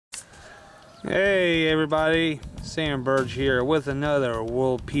Hey everybody, Sam Burge here with another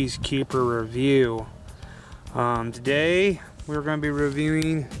World Peacekeeper review. Today we're going to be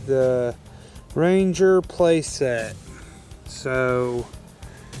reviewing the Ranger playset. So,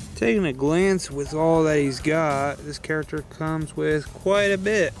 taking a glance with all that he's got, this character comes with quite a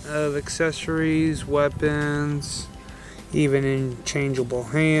bit of accessories, weapons, even interchangeable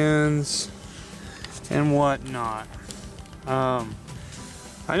hands, and whatnot.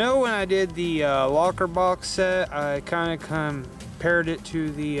 I know when I did the locker box set, I kind of compared it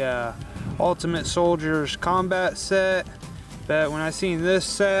to the Ultimate Soldier's combat set, but when I seen this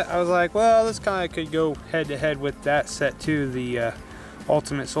set, I was like, well, this kind of could go head to head with that set too, the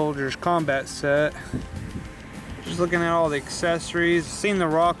Ultimate Soldier's combat set. Just looking at all the accessories, seen the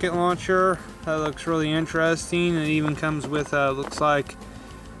rocket launcher, that looks really interesting. It even comes with looks like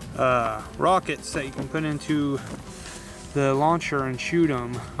rockets that you can put into the launcher and shoot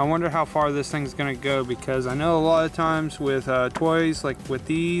them. I wonder how far this thing's gonna go, because I know a lot of times with toys like with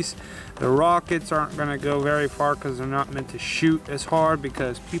these, the rockets aren't gonna go very far because they're not meant to shoot as hard,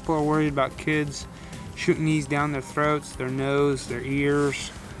 because people are worried about kids shooting these down their throats, their nose, their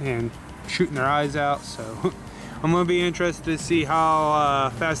ears, and shooting their eyes out. So I'm gonna be interested to see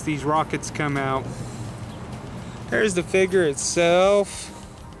how fast these rockets come out. There's the figure itself,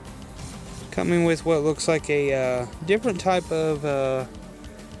 coming with what looks like a different type of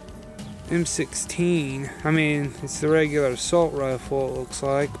M16. I mean, it's the regular assault rifle, it looks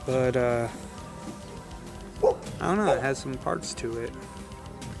like, but I don't know, it has some parts to it.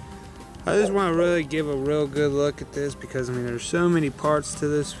 I just want to really give a real good look at this, because I mean, there's so many parts to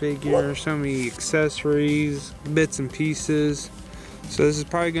this figure, so many accessories, bits and pieces. So this is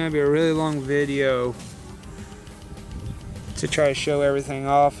probably going to be a really long video to try to show everything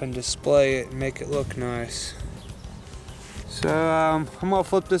off and display it and make it look nice. So I'm gonna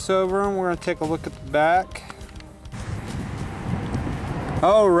flip this over and we're gonna take a look at the back.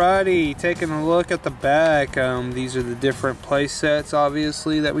 Alrighty, taking a look at the back. These are the different play sets,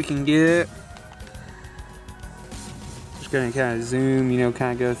 obviously, that we can get. Just gonna kind of zoom,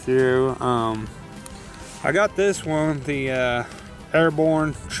 kind of go through. I got this one, the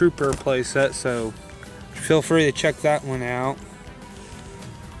Airborne Trooper play set, so feel free to check that one out.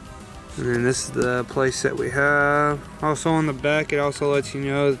 And then this is the playset we have. Also on the back, it also lets you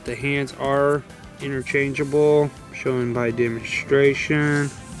know that the hands are interchangeable, shown by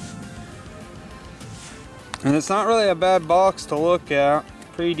demonstration. And it's not really a bad box to look at.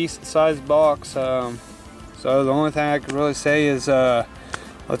 Pretty decent sized box. So the only thing I could really say is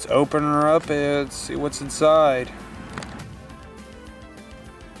let's open her up and see what's inside.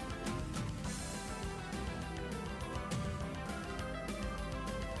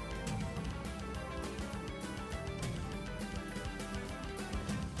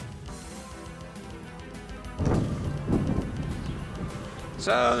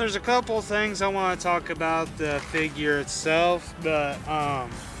 So there's a couple things I want to talk about the figure itself, but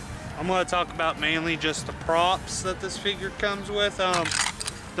I'm going to talk about mainly just the props that this figure comes with.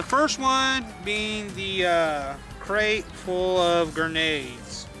 The first one being the crate full of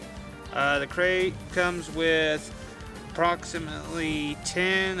grenades. The crate comes with approximately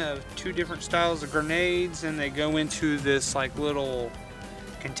 10 of 2 different styles of grenades, and they go into this like little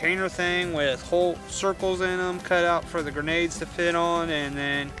container thing with whole circles in them cut out for the grenades to fit on, and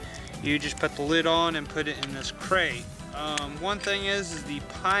then you just put the lid on and put it in this crate. One thing is the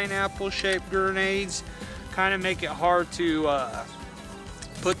pineapple shaped grenades kind of make it hard to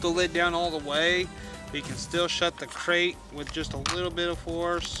put the lid down all the way, but you can still shut the crate with just a little bit of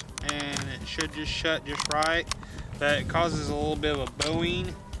force and it should just shut just right, but it causes a little bit of a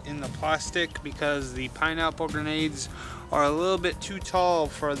bowing in the plastic because the pineapple grenades are a little bit too tall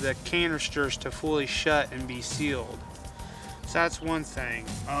for the canisters to fully shut and be sealed. So that's one thing.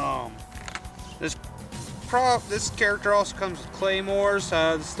 This character also comes with claymores.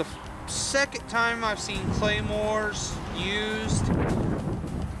 This is the second time I've seen claymores used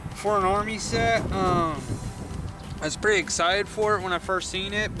for an army set. I was pretty excited for it when I first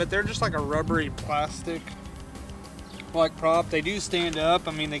seen it, but they're just like a rubbery plastic like prop. They do stand up.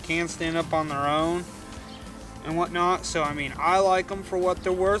 I mean, they can stand up on their own and whatnot, so I mean, I like them for what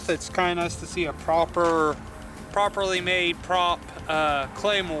they're worth. It's kind of nice to see a properly made prop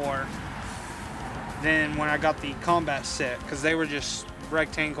claymore than when I got the combat set, because they were just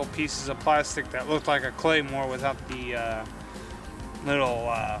rectangle pieces of plastic that looked like a claymore without the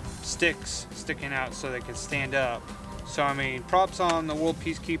little sticks sticking out so they could stand up. So I mean, props on the World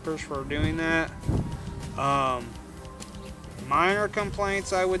Peacekeepers for doing that. Minor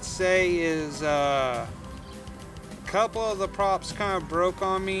complaints I would say is couple of the props kind of broke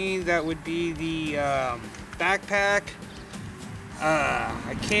on me. That would be the backpack.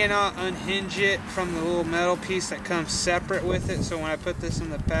 I cannot unhinge it from the little metal piece that comes separate with it, so when I put this in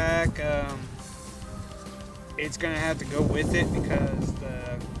the back, it's gonna have to go with it because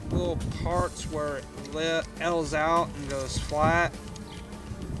the little parts where it L's out and goes flat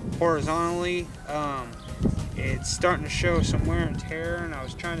horizontally, it's starting to show some wear and tear, and I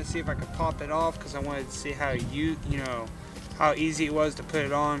was trying to see if I could pop it off because I wanted to see how how easy it was to put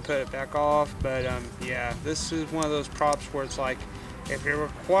it on, put it back off. But yeah, this is one of those props where it's like, if it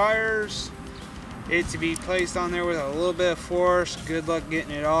requires it to be placed on there with a little bit of force, good luck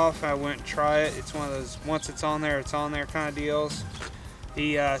getting it off. I wouldn't try it. It's one of those, once it's on there kind of deals.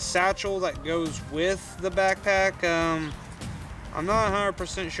 The satchel that goes with the backpack, I'm not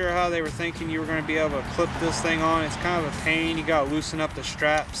 100% sure how they were thinking you were going to be able to clip this thing on. It's kind of a pain. You got to loosen up the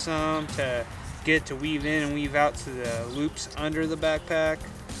strap some to get it to weave in and weave out to the loops under the backpack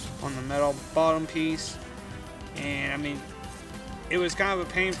on the metal bottom piece. And I mean, it was kind of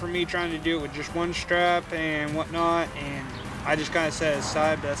a pain for me trying to do it with just one strap and whatnot, and I just kind of set it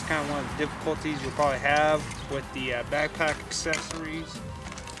aside. But that's kind of one of the difficulties you'll probably have with the backpack accessories.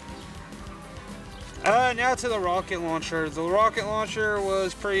 Now to the rocket launcher. The rocket launcher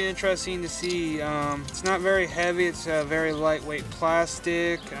was pretty interesting to see. It's not very heavy. It's a very lightweight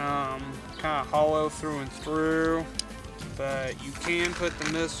plastic, kind of hollow through and through. But you can put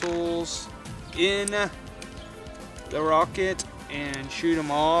the missiles in the rocket and shoot them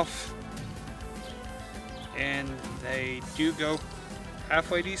off. And they do go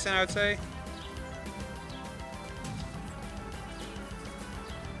halfway decent, I would say.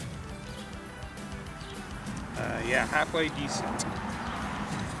 Yeah, halfway decent.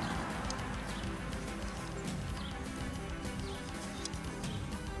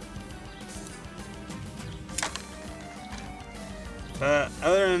 But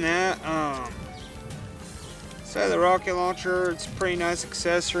other than that, so the rocket launcher, it's a pretty nice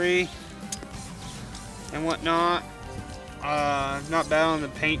accessory and whatnot. Not bad on the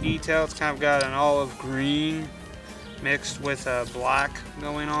paint detail. It's kind of got an olive green mixed with black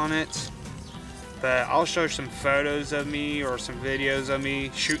going on it. But I'll show some photos of me or some videos of me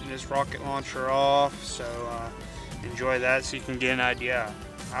shooting this rocket launcher off, so enjoy that so you can get an idea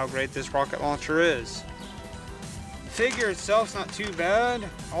how great this rocket launcher is. The figure itself's not too bad.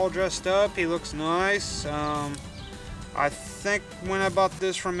 All dressed up, he looks nice. I think when I bought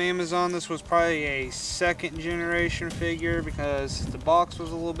this from Amazon, this was probably a second generation figure because the box was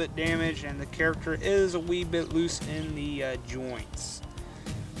a little bit damaged and the character is a wee bit loose in the joints.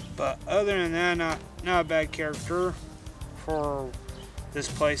 But other than that, not a bad character for this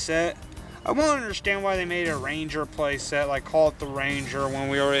playset. I won't understand why they made a Ranger playset, like call it the Ranger, when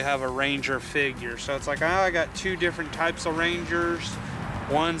we already have a Ranger figure. So it's like, I got two different types of Rangers.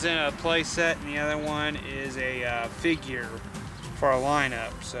 One's in a playset and the other one is a figure for a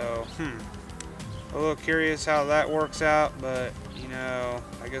lineup. So, a little curious how that works out, but you know,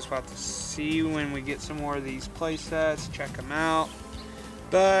 I guess we'll have to see when we get some more of these playsets, check them out.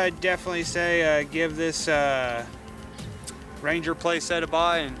 But I'd definitely say give this Ranger playset a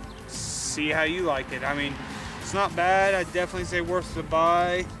buy and see how you like it. I mean, it's not bad. I'd definitely say worth the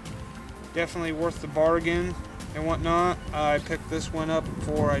buy. Definitely worth the bargain and whatnot. I picked this one up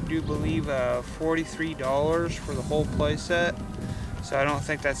for, I do believe, $43 for the whole playset. So I don't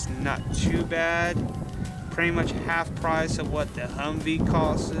think that's not too bad. Pretty much half price of what the Humvee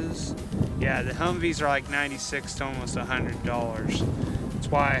costs. Yeah, the Humvees are like $96 to almost $100.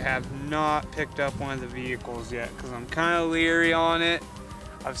 That's why I have not picked up one of the vehicles yet, because I'm kind of leery on it.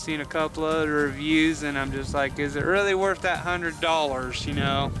 I've seen a couple of other reviews and I'm just like, is it really worth that $100, you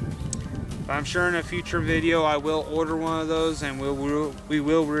know? But I'm sure in a future video I will order one of those and we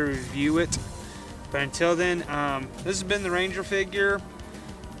will review it. But until then, this has been the Ranger figure.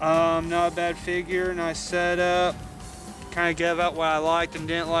 Not a bad figure, nice setup. Kind of gave out what I liked and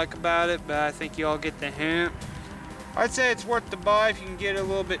didn't like about it, but I think you all get the hint. I'd say it's worth the buy if you can get it a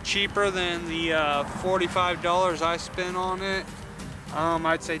little bit cheaper than the $45 I spent on it.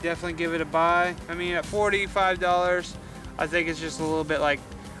 I'd say definitely give it a buy. I mean, at $45, I think it's just a little bit like,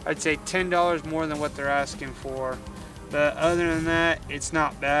 I'd say $10 more than what they're asking for. But other than that, it's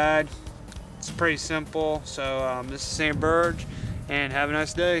not bad. It's pretty simple. So this is Burge, and have a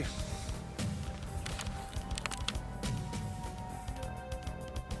nice day.